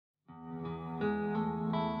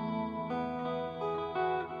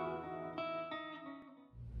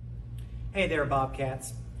Hey there,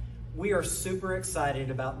 Bobcats. We are super excited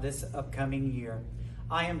about this upcoming year.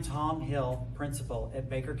 I am Tom Hill, principal at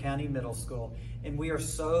Baker County Middle School, and we are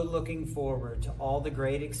so looking forward to all the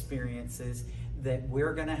great experiences that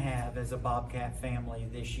we're going to have as a Bobcat family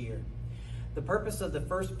this year. The purpose of the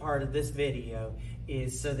first part of this video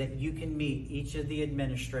is so that you can meet each of the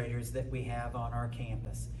administrators that we have on our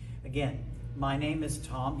campus. Again, my name is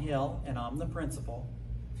Tom Hill, and I'm the principal.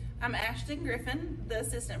 I'm Ashton Griffin, the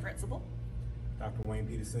assistant principal. Dr. Wayne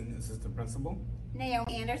Peterson, assistant principal.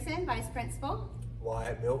 Naomi Anderson, vice principal.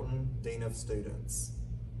 Wyatt Milton, dean of students.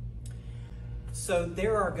 So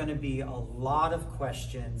there are going to be a lot of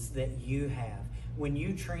questions that you have. When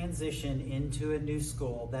you transition into a new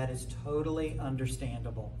school, that is totally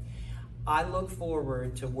understandable. I look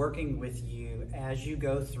forward to working with you as you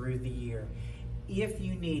go through the year. If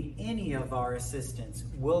you need any of our assistance,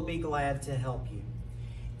 we'll be glad to help you.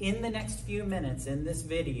 In the next few minutes in this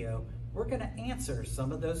video, we're going to answer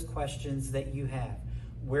some of those questions that you have.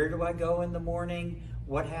 Where do I go in the morning?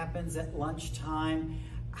 What happens at lunchtime?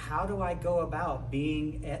 How do I go about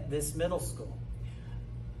being at this middle school?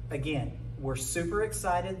 Again, we're super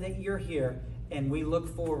excited that you're here, and we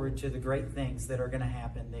look forward to the great things that are going to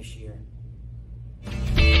happen this year.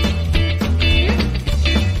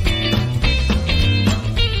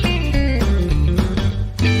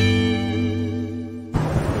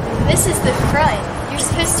 This is the front. You're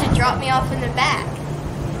supposed to drop me off in the back.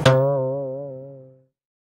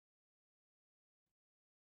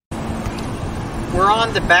 We're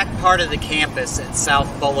on the back part of the campus at South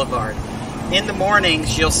Boulevard. In the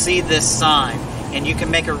mornings, you'll see this sign, and you can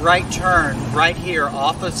make a right turn right here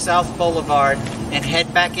off of South Boulevard and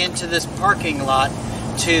head back into this parking lot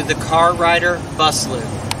to the Car Rider bus loop.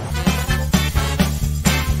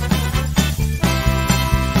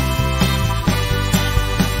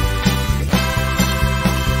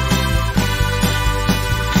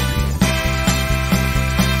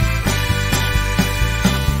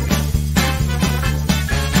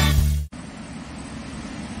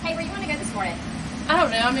 I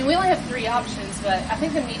don't know. I mean, we only have 3 options, but I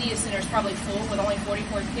think the media center is probably full with only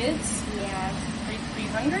 44 kids. Yeah. Are you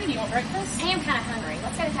hungry? Do you want breakfast? I am kind of hungry.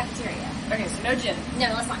 Let's go to the cafeteria. Okay, so no gym. No,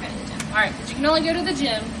 let's not go to the gym. All right, but you can only go to the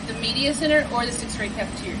gym, the media center, or the 6th grade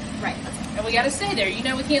cafeteria. Right, let's go. And we got to stay there. You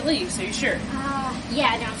know we can't leave, so you're sure?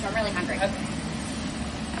 Yeah, no, I'm really hungry. Okay.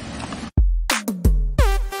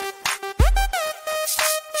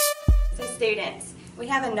 So students, we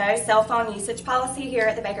have a no cell phone usage policy here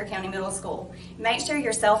at the Baker County Middle School. Make sure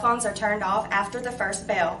your cell phones are turned off after the first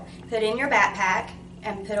bell. Put in your backpack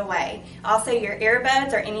and put away. Also, your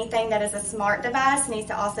earbuds or anything that is a smart device needs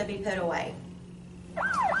to also be put away.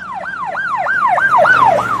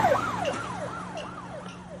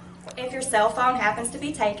 If your cell phone happens to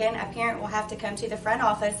be taken, a parent will have to come to the front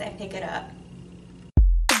office and pick it up.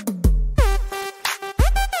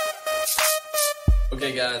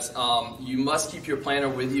 Okay guys, you must keep your planner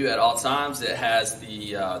with you at all times. It has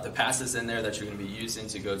the passes in there that you're going to be using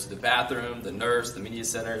to go to the bathroom, the nurse, the media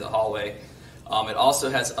center, the hallway. It also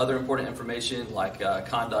has other important information like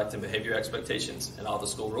conduct and behavior expectations and all the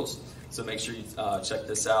school rules. So make sure you check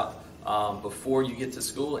this out before you get to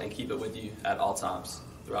school and keep it with you at all times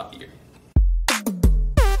throughout the year.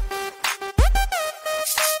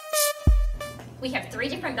 We have 3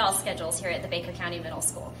 different bell schedules here at the Baker County Middle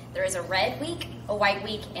School. There is a red week, a white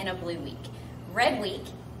week, and a blue week. Red week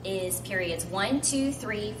is periods 1, 2,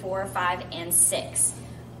 3, 4, 5, and 6.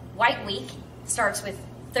 White week starts with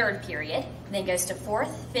 3rd period, then goes to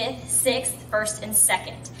 4th, 5th, 6th, 1st, and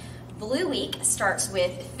 2nd. Blue week starts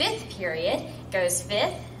with 5th period, goes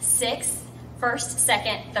 5th, 6th, 1st,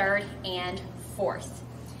 2nd, 3rd, and 4th.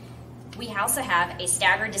 We also have a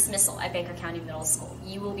staggered dismissal at Baker County Middle School.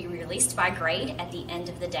 You will be released by grade at the end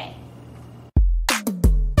of the day.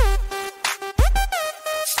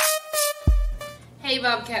 Hey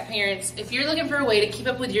Bobcat parents, if you're looking for a way to keep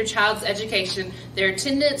up with your child's education, their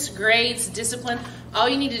attendance, grades, discipline, all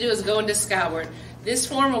you need to do is go into Skyward. This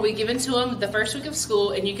form will be given to them the first week of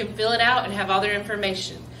school, and you can fill it out and have all their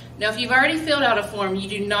information. Now, if you've already filled out a form, you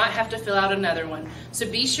do not have to fill out another one. So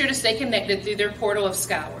be sure to stay connected through their portal of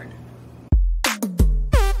Skyward.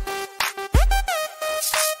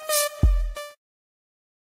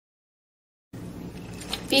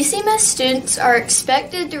 BCMS students are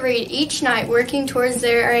expected to read each night working towards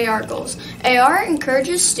their AR goals. AR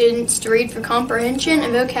encourages students to read for comprehension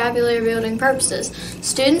and vocabulary building purposes.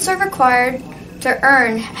 Students are required to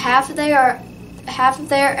earn half of their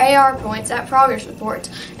AR points at progress reports,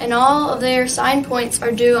 and all of their assigned points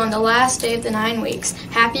are due on the last day of the 9 weeks.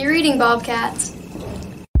 Happy reading, Bobcats!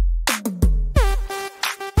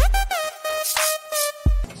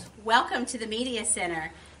 Welcome to the Media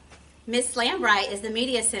Center. Miss Lambright is the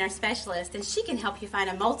Media Center specialist, and she can help you find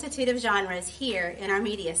a multitude of genres here in our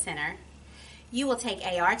Media Center. You will take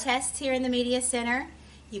AR tests here in the Media Center.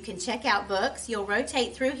 You can check out books. You'll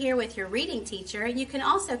rotate through here with your reading teacher, and you can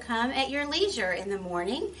also come at your leisure in the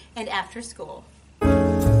morning and after school.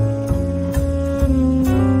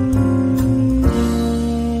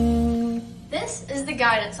 This is the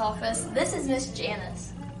guidance office. This is Miss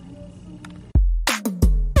Janice.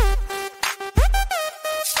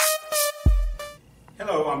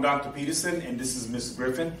 Hello, I'm Dr. Peterson, and this is Ms.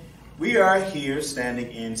 Griffin. We are here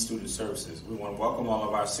standing in student services. We want to welcome all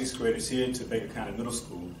of our 6th graders here to Baker County Middle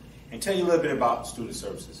School and tell you a little bit about student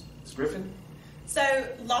services. Ms. Griffin? So,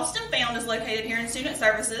 Lost and Found is located here in student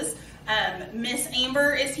services. Miss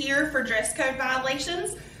Amber is here for dress code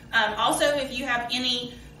violations. Also, if you have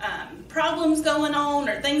any problems going on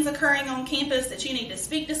or things occurring on campus that you need to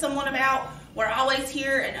speak to someone about, we're always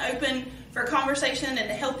here and open for conversation and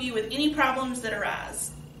to help you with any problems that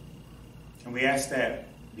arise. And we ask that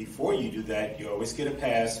before you do that, you always get a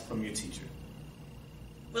pass from your teacher.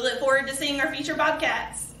 We look forward to seeing our future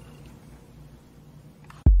Bobcats.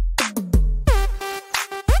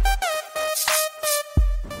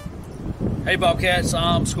 Hey Bobcats,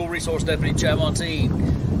 I'm School Resource Deputy Chad Montine.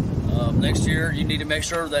 Next year you need to make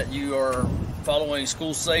sure that you are following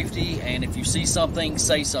school safety, and if you see something,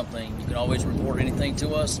 say something. You can always report anything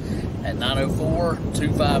to us at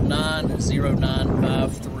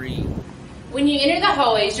 904-259-0953. When you enter the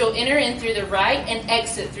hallways, you'll enter in through the right and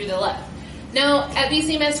exit through the left. Now, at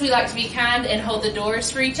BCMS, we like to be kind and hold the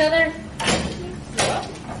doors for each other.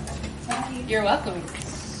 You're welcome.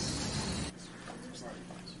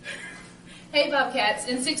 Hey Bobcats,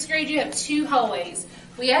 in 6th grade you have 2 hallways.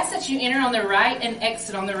 We ask that you enter on the right and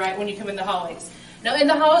exit on the right when you come in the hallways. Now in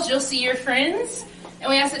the halls you'll see your friends, and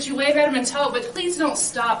we ask that you wave at them and talk, but please don't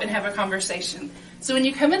stop and have a conversation. So when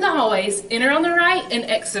you come in the hallways, enter on the right and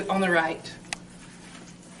exit on the right.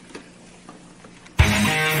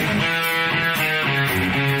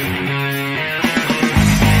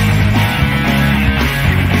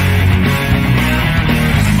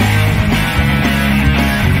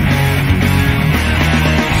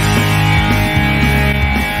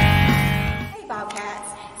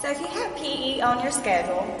 On your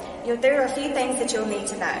schedule, there are a few things that you'll need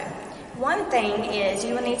to know. One thing is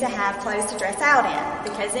you will need to have clothes to dress out in,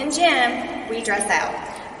 because in gym, we dress out.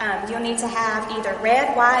 You'll need to have either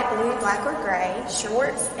red, white, blue, black, or gray,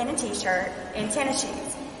 shorts and a t-shirt, and tennis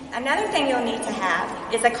shoes. Another thing you'll need to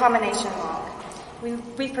have is a combination lock.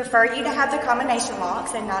 We prefer you to have the combination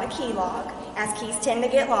locks and not a key lock, as keys tend to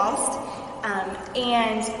get lost.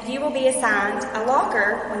 And you will be assigned a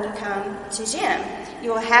locker when you come to gym. You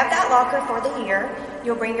will have that locker for the year.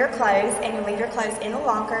 You'll bring your clothes and you'll leave your clothes in the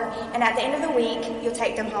locker. And at the end of the week, you'll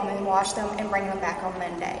take them home and wash them and bring them back on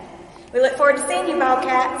Monday. We look forward to seeing you,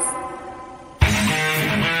 Bobcats.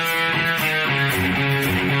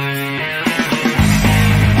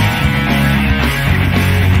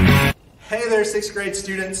 Hey there, 6th grade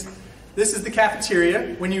students. This is the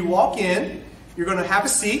cafeteria. When you walk in, you're going to have a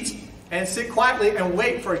seat and sit quietly and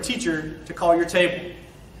wait for a teacher to call your table.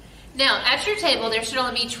 Now, at your table, there should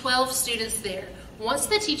only be 12 students there. Once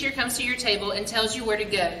the teacher comes to your table and tells you where to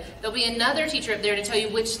go, there'll be another teacher up there to tell you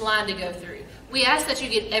which line to go through. We ask that you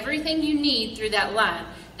get everything you need through that line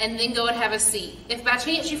and then go and have a seat. If by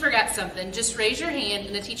chance you forgot something, just raise your hand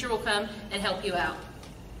and the teacher will come and help you out.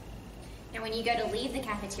 Now, when you go to leave the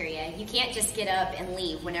cafeteria, you can't just get up and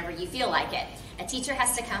leave whenever you feel like it. A teacher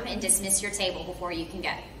has to come and dismiss your table before you can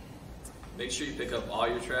go. Make sure you pick up all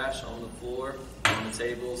your trash on the floor, on the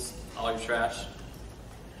tables, all your trash.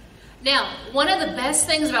 Now, one of the best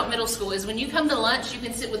things about middle school is when you come to lunch, you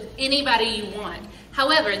can sit with anybody you want.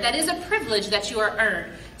 However, that is a privilege that you are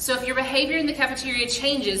earned. So if your behavior in the cafeteria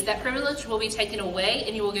changes, that privilege will be taken away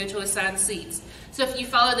and you will go to assigned seats. So if you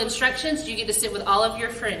follow the instructions, you get to sit with all of your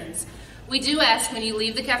friends. We do ask when you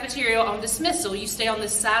leave the cafeteria on dismissal, you stay on the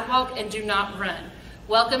sidewalk and do not run.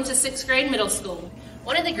 Welcome to 6th grade middle school.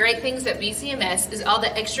 One of the great things at BCMS is all the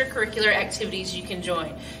extracurricular activities you can join.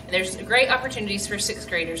 And there's great opportunities for 6th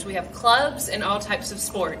graders. We have clubs and all types of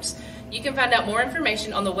sports. You can find out more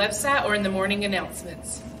information on the website or in the morning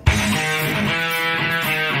announcements.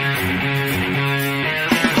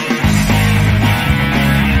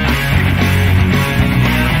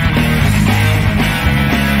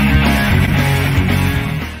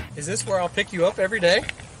 Is this where I'll pick you up every day?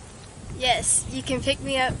 Yes, you can pick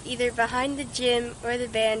me up either behind the gym or the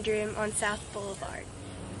band room on South Boulevard.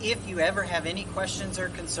 If you ever have any questions or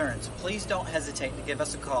concerns, please don't hesitate to give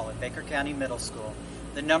us a call at Baker County Middle School.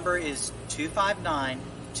 The number is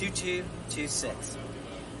 259-2226.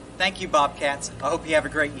 Thank you, Bobcats. I hope you have a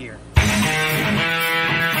great year.